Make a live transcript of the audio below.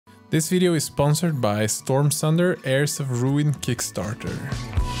This video is sponsored by Storm Thunder Heirs of Ruin Kickstarter.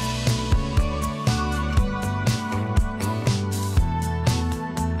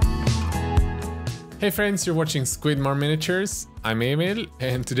 Hey friends, you're watching Squidmar Miniatures. I'm Emil,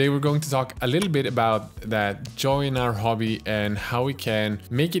 and today we're going to talk a little bit about that joy in our hobby and how we can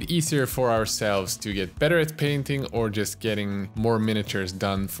make it easier for ourselves to get better at painting or just getting more miniatures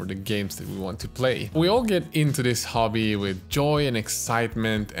done for the games that we want to play. We all get into this hobby with joy and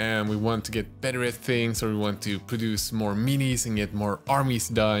excitement, and we want to get better at things, or we want to produce more minis and get more armies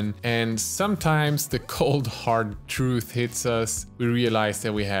done. And sometimes the cold hard truth hits us. We realize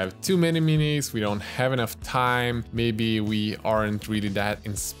that we have too many minis, we don't have enough time, maybe we aren't really that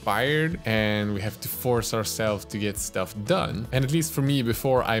inspired, and we have to force ourselves to get stuff done. And at least for me,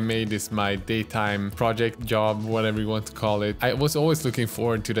 before I made this my daytime project, job, whatever you want to call it, I was always looking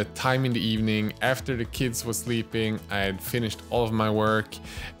forward to that time in the evening after the kids were sleeping. I had finished all of my work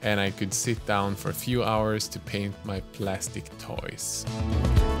and I could sit down for a few hours to paint my plastic toys.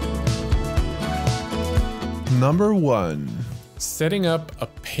 Number 1. Setting up a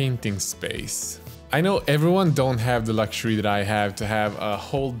painting space. I know everyone don't have the luxury that I have to have a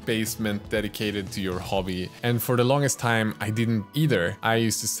whole basement dedicated to your hobby, and for the longest time I didn't either. I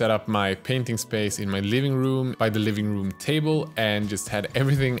used to set up my painting space in my living room by the living room table and just had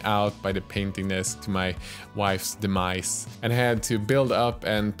everything out by the painting desk, to my wife's demise, and I had to build up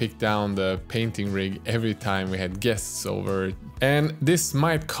and pick down the painting rig every time we had guests over. And this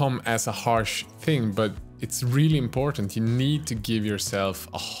might come as a harsh thing, but it's really important. You need to give yourself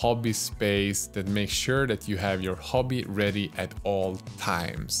a hobby space that makes sure that you have your hobby ready at all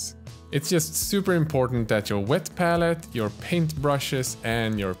times. It's just super important that your wet palette, your paint brushes,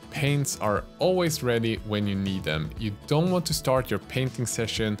 and your paints are always ready when you need them. You don't want to start your painting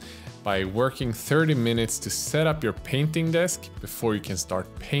session by working 30 minutes to set up your painting desk before you can start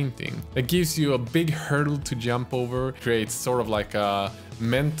painting. That gives you a big hurdle to jump over, creates sort of like a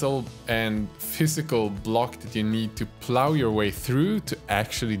mental and physical block that you need to plow your way through to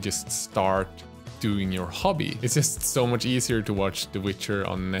actually just start doing your hobby. It's just so much easier to watch The Witcher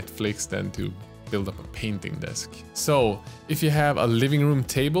on Netflix than to build up a painting desk. So if you have a living room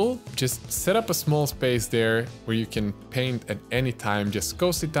table, just set up a small space there where you can paint at any time. Just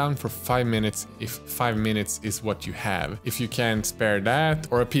go sit down for 5 minutes if 5 minutes is what you have. If you can't spare that,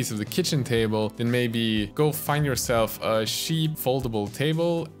 or a piece of the kitchen table, then maybe go find yourself a cheap foldable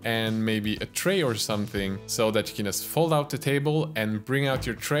table and maybe a tray or something, so that you can just fold out the table and bring out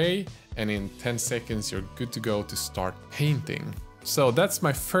your tray, and in 10 seconds you're good to go to start painting. So that's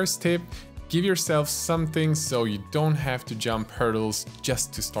my first tip. Give yourself something so you don't have to jump hurdles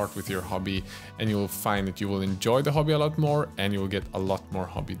just to start with your hobby, and you will find that you will enjoy the hobby a lot more and you will get a lot more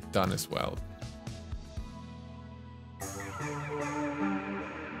hobby done as well.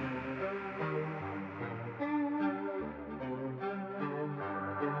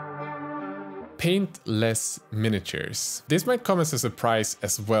 Paint less miniatures. This might come as a surprise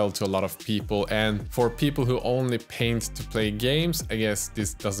as well to a lot of people, and for people who only paint to play games, I guess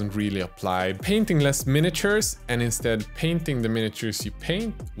this doesn't really apply. Painting less miniatures and instead painting the miniatures you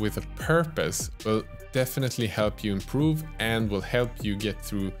paint with a purpose will definitely help you improve and will help you get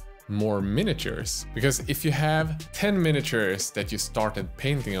through more miniatures. Because if you have 10 miniatures that you started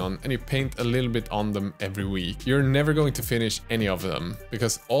painting on and you paint a little bit on them every week, you're never going to finish any of them,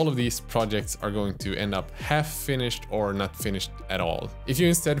 because all of these projects are going to end up half finished or not finished at all. If you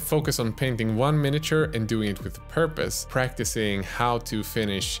instead focus on painting one miniature and doing it with a purpose, practicing how to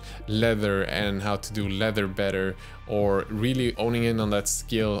finish leather and how to do leather better, or really owning in on that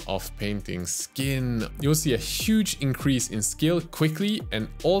skill of painting skin, you'll see a huge increase in skill quickly, and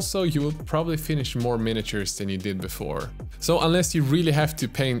also you will probably finish more miniatures than you did before. So unless you really have to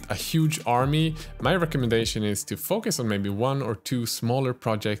paint a huge army, my recommendation is to focus on maybe 1 or 2 smaller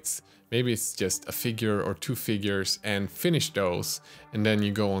projects. Maybe it's just a figure or 2 figures, and finish those, and then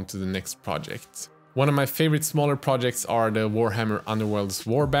you go on to the next project. One of my favorite smaller projects are the Warhammer Underworld's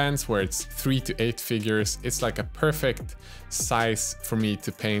Warbands, where it's 3 to 8 figures. It's like a perfect size for me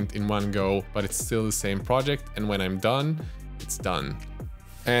to paint in one go, but it's still the same project, and when I'm done, it's done.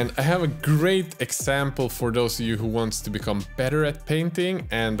 And I have a great example for those of you who wants to become better at painting,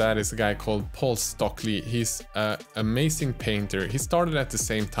 and that is a guy called Paul Stockley. He's an amazing painter. He started at the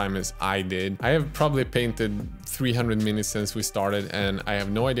same time as I did. I have probably painted 300 minis since we started, and I have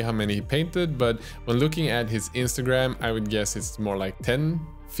no idea how many he painted, but when looking at his Instagram, I would guess it's more like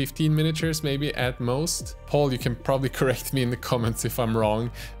 10-15 miniatures maybe at most. Paul, you can probably correct me in the comments if I'm wrong,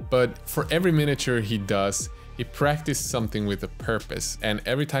 but for every miniature he does, he practiced something with a purpose, and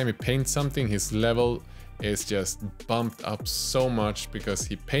every time he paints something, his level is just bumped up so much because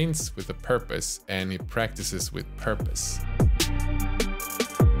he paints with a purpose and he practices with purpose.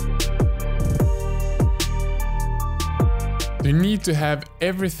 You need to have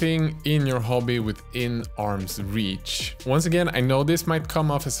everything in your hobby within arm's reach. Once again, I know this might come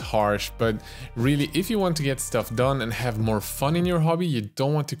off as harsh, but really, if you want to get stuff done and have more fun in your hobby, you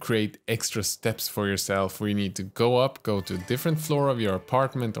don't want to create extra steps for yourself where you need to go to a different floor of your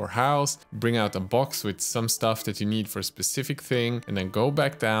apartment or house, bring out a box with some stuff that you need for a specific thing, and then go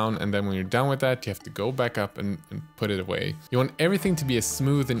back down. And then when you're done with that, you have to go back up and put it away. You want everything to be as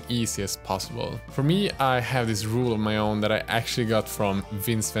smooth and easy as possible. For me, I have this rule of my own that I actually got from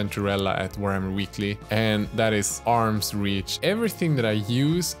Vince Venturella at Warhammer Weekly, and that is arm's reach. Everything that I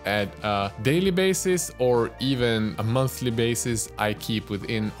use at a daily basis or even a monthly basis, I keep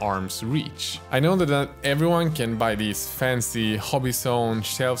within arm's reach. I know that not everyone can buy these fancy hobby zone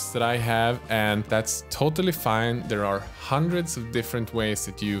shelves that I have, and that's totally fine. There are hundreds of different ways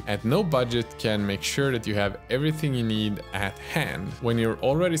that you at no budget can make sure that you have everything you need at hand. When you're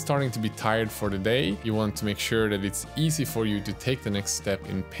already starting to be tired for the day, you want to make sure that it's easy for you to take the next step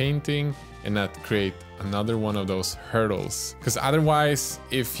in painting and not create another one of those hurdles. Because otherwise,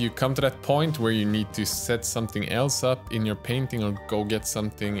 if you come to that point where you need to set something else up in your painting or go get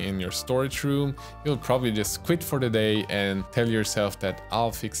something in your storage room, you'll probably just quit for the day and tell yourself that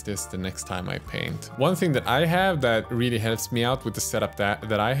I'll fix this the next time I paint. One thing that I have that really helps me out with the setup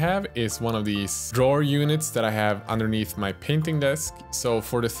that I have is one of these drawer units that I have underneath my painting desk. So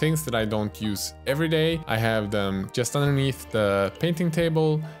for the things that I don't use every day, I have them just underneath the painting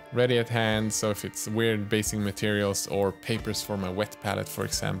table, ready at hand. So if it's weird basing materials or papers for my wet palette, for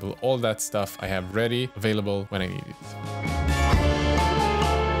example, all that stuff I have ready, available when I need it.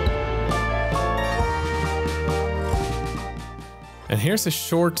 And here's a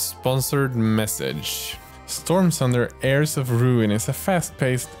short sponsored message. Storm Thunder Heirs of Ruin is a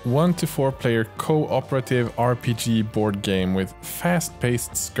fast-paced 1 to 4 player cooperative RPG board game with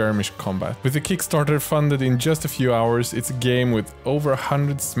fast-paced skirmish combat. With the Kickstarter funded in just a few hours, it's a game with over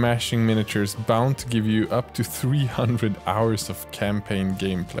 100 smashing miniatures bound to give you up to 300 hours of campaign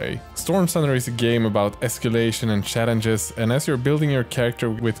gameplay. Storm Thunder is a game about escalation and challenges, and as you're building your character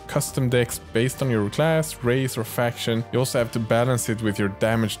with custom decks based on your class, race or faction, you also have to balance it with your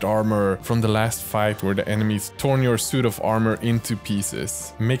damaged armor from the last fight where the enemies torn your suit of armor into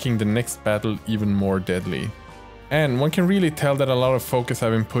pieces, making the next battle even more deadly. And one can really tell that a lot of focus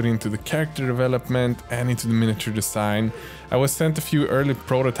have been put into the character development and into the miniature design. I was sent a few early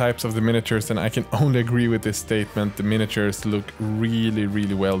prototypes of the miniatures and I can only agree with this statement. The miniatures look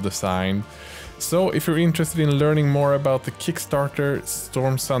really well designed. So if you're interested in learning more about the Kickstarter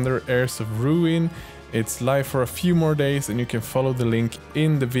Storm Thunder Heirs of Ruin, it's live for a few more days and you can follow the link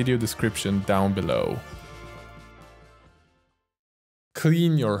in the video description down below.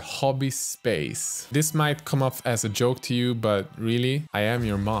 Clean your hobby space. This might come off as a joke to you, but really, I am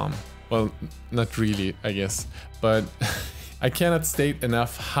your mom. Well, not really, I guess, but I cannot state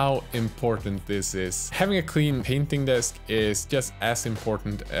enough how important this is. Having a clean painting desk is just as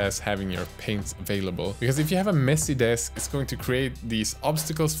important as having your paints available. Because if you have a messy desk, it's going to create these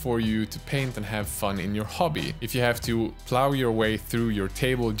obstacles for you to paint and have fun in your hobby. If you have to plow your way through your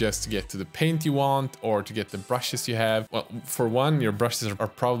table just to get to the paint you want or to get the brushes you have, well, for one, your brushes are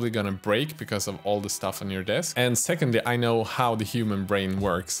probably gonna break because of all the stuff on your desk. And secondly, I know how the human brain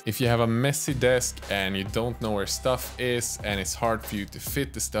works. If you have a messy desk and you don't know where stuff is, and it's hard for you to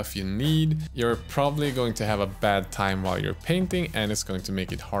fit the stuff you need, you're probably going to have a bad time while you're painting, and it's going to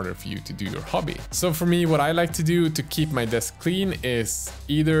make it harder for you to do your hobby. So for me, what I like to do to keep my desk clean is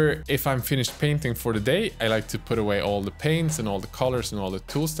either if I'm finished painting for the day, I like to put away all the paints and all the colors and all the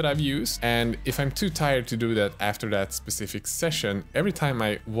tools that I've used. And if I'm too tired to do that after that specific session, every time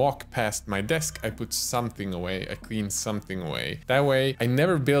I walk past my desk, I put something away, I clean something away. That way, I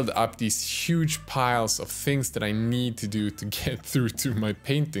never build up these huge piles of things that I need to do to get through to my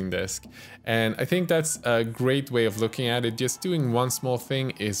painting desk. And I think that's a great way of looking at it. Just doing one small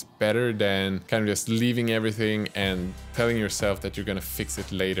thing is better than kind of just leaving everything and telling yourself that you're gonna fix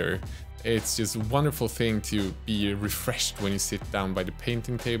it later. It's just a wonderful thing to be refreshed when you sit down by the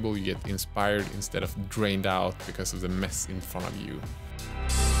painting table. You get inspired instead of drained out because of the mess in front of you.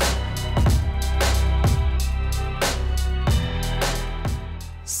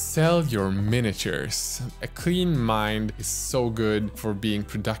 Sell your miniatures. A clean mind is so good for being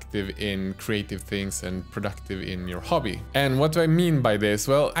productive in creative things and productive in your hobby. And what do I mean by this?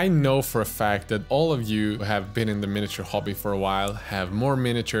 Well, I know for a fact that all of you who have been in the miniature hobby for a while have more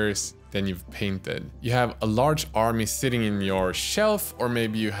miniatures than you've painted. You have a large army sitting in your shelf, or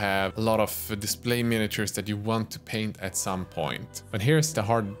maybe you have a lot of display miniatures that you want to paint at some point. But here's the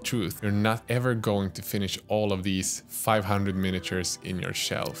hard truth. You're not ever going to finish all of these 500 miniatures in your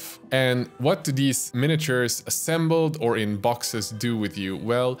shelf. And what do these miniatures assembled or in boxes do with you?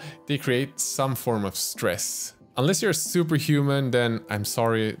 Well, they create some form of stress. Unless you're superhuman, then I'm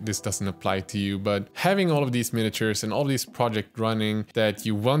sorry, this doesn't apply to you, but having all of these miniatures and all these projects running that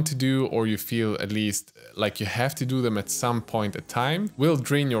you want to do, or you feel at least like you have to do them at some point in time, will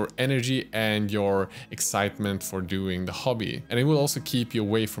drain your energy and your excitement for doing the hobby. And it will also keep you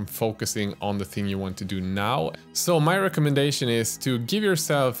away from focusing on the thing you want to do now. So my recommendation is to give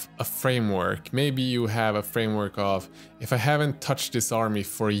yourself a framework. Maybe you have a framework of, if I haven't touched this army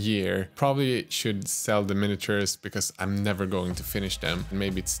for a year, probably should sell the miniatures because I'm never going to finish them.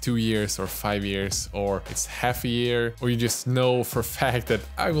 Maybe it's 2 years or 5 years, or it's half a year, or you just know for a fact that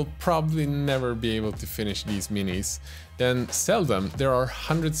I will probably never be able to finish these minis. Then sell them. There are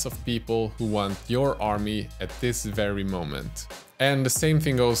hundreds of people who want your army at this very moment. And the same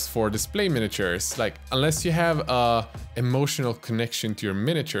thing goes for display miniatures. Like, unless you have a emotional connection to your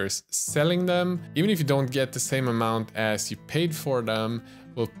miniatures, selling them, even if you don't get the same amount as you paid for them,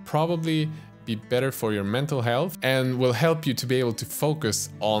 will probably be better for your mental health and will help you to be able to focus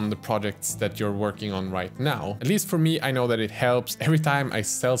on the projects that you're working on right now. At least for me, I know that it helps. Every time I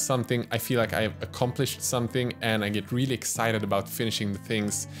sell something, I feel like I have accomplished something, and I get really excited about finishing the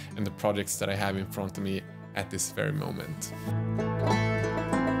things and the projects that I have in front of me at this very moment.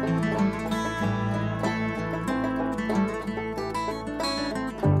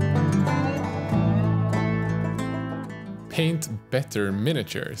 Paint better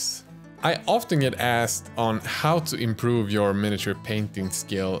miniatures. I often get asked on how to improve your miniature painting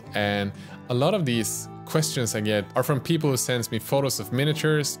skill, and a lot of these questions I get are from people who send me photos of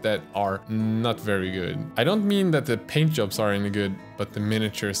miniatures that are not very good. I don't mean that the paint jobs are any good, but the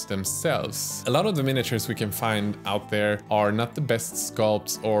miniatures themselves. A lot of the miniatures we can find out there are not the best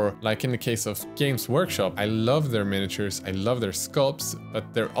sculpts, or like in the case of Games Workshop, I love their miniatures, I love their sculpts,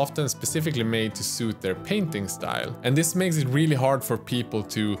 but they're often specifically made to suit their painting style. And this makes it really hard for people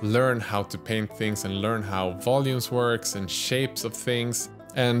to learn how to paint things and learn how volumes works and shapes of things.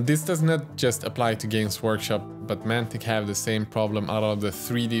 And this does not just apply to Games Workshop, but Mantic have the same problem. A lot of the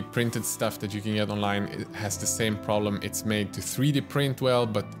 3D printed stuff that you can get online, it has the same problem. It's made to 3D print well,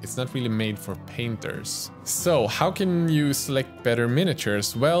 but it's not really made for painters. So how can you select better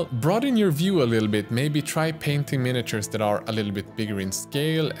miniatures? Well, broaden your view a little bit. Maybe try painting miniatures that are a little bit bigger in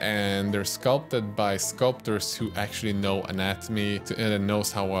scale and they're sculpted by sculptors who actually know anatomy, that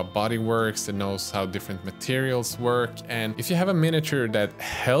knows how a body works, that knows how different materials work. And if you have a miniature that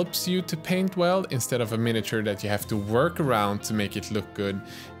helps you to paint well instead of a miniature that you have to work around to make it look good,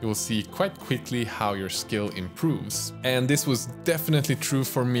 you will see quite quickly how your skill improves. And this was definitely true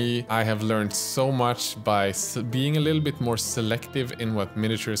for me. I have learned so much by being a little bit more selective in what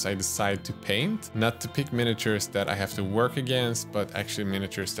miniatures I decide to paint. Not to pick miniatures that I have to work against, but actually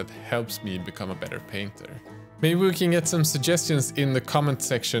miniatures that helps me become a better painter. Maybe we can get some suggestions in the comment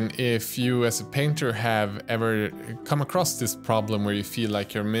section if you as a painter have ever come across this problem where you feel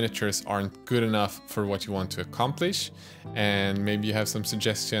like your miniatures aren't good enough for what you want to accomplish, and maybe you have some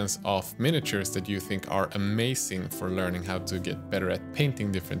suggestions of miniatures that you think are amazing for learning how to get better at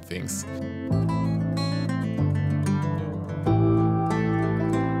painting different things.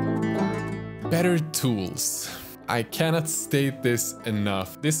 Better tools. I cannot state this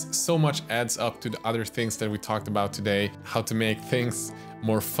enough. This so much adds up to the other things that we talked about today. How to make things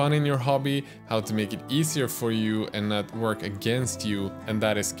more fun in your hobby, how to make it easier for you and not work against you, and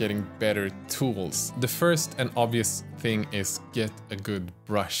that is getting better tools. The first and obvious thing is get a good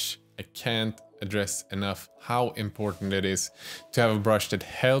brush. I can't address enough how important it is to have a brush that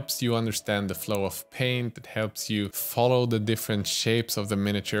helps you understand the flow of paint, that helps you follow the different shapes of the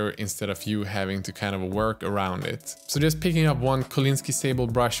miniature instead of you having to kind of work around it. So just picking up one Kolinsky sable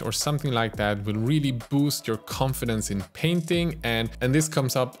brush or something like that will really boost your confidence in painting, and this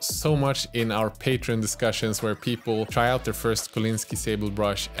comes up so much in our Patreon discussions where people try out their first Kolinsky sable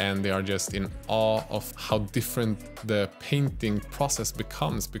brush and they are just in awe of how different the painting process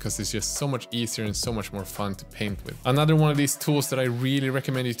becomes, because it's just so much easier easier and so much more fun to paint with. Another one of these tools that I really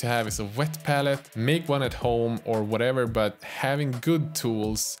recommend you to have is a wet palette. Make one at home or whatever, but having good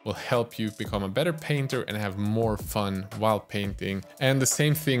tools will help you become a better painter and have more fun while painting. And the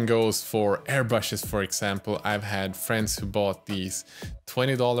same thing goes for airbrushes, for example. I've had friends who bought these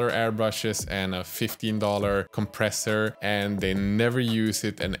 $20 airbrushes and a $15 compressor, and they never use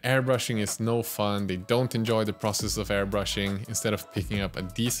it, and airbrushing is no fun. They don't enjoy the process of airbrushing. Instead of picking up a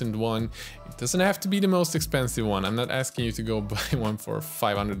decent one, it doesn't have to be the most expensive one. I'm not asking you to go buy one for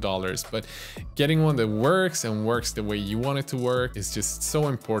 $500, but getting one that works and works the way you want it to work is just so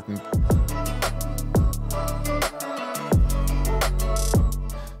important.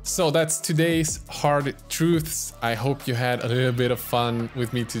 So that's today's hard truths. I hope you had a little bit of fun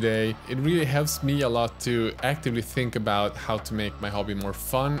with me today. It really helps me a lot to actively think about how to make my hobby more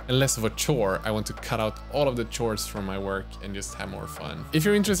fun and less of a chore. I want to cut out all of the chores from my work and just have more fun. If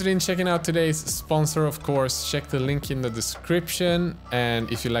you're interested in checking out today's sponsor, of course, check the link in the description.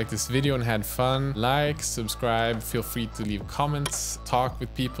 And if you like this video and had fun, like, subscribe, feel free to leave comments, talk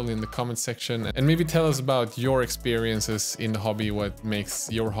with people in the comment section, and maybe tell us about your experiences in the hobby, what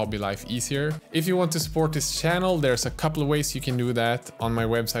makes your hobby life easier. If you want to support this channel, there's a couple of ways you can do that. On my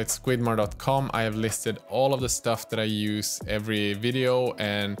website squidmar.com, I have listed all of the stuff that I use every video,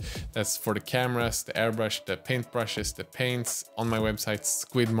 and that's for the cameras, the airbrush, the paintbrushes, the paints. On my website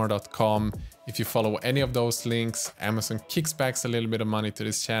squidmar.com, if you follow any of those links, Amazon kicks back a little bit of money to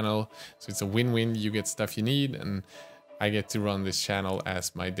this channel, so it's a win-win. You get stuff you need, and I get to run this channel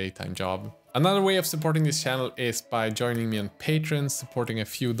as my daytime job. Another way of supporting this channel is by joining me on Patreon, supporting a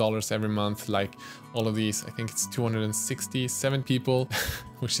few dollars every month, like all of these. I think it's 267 people,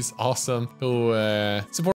 which is awesome, who support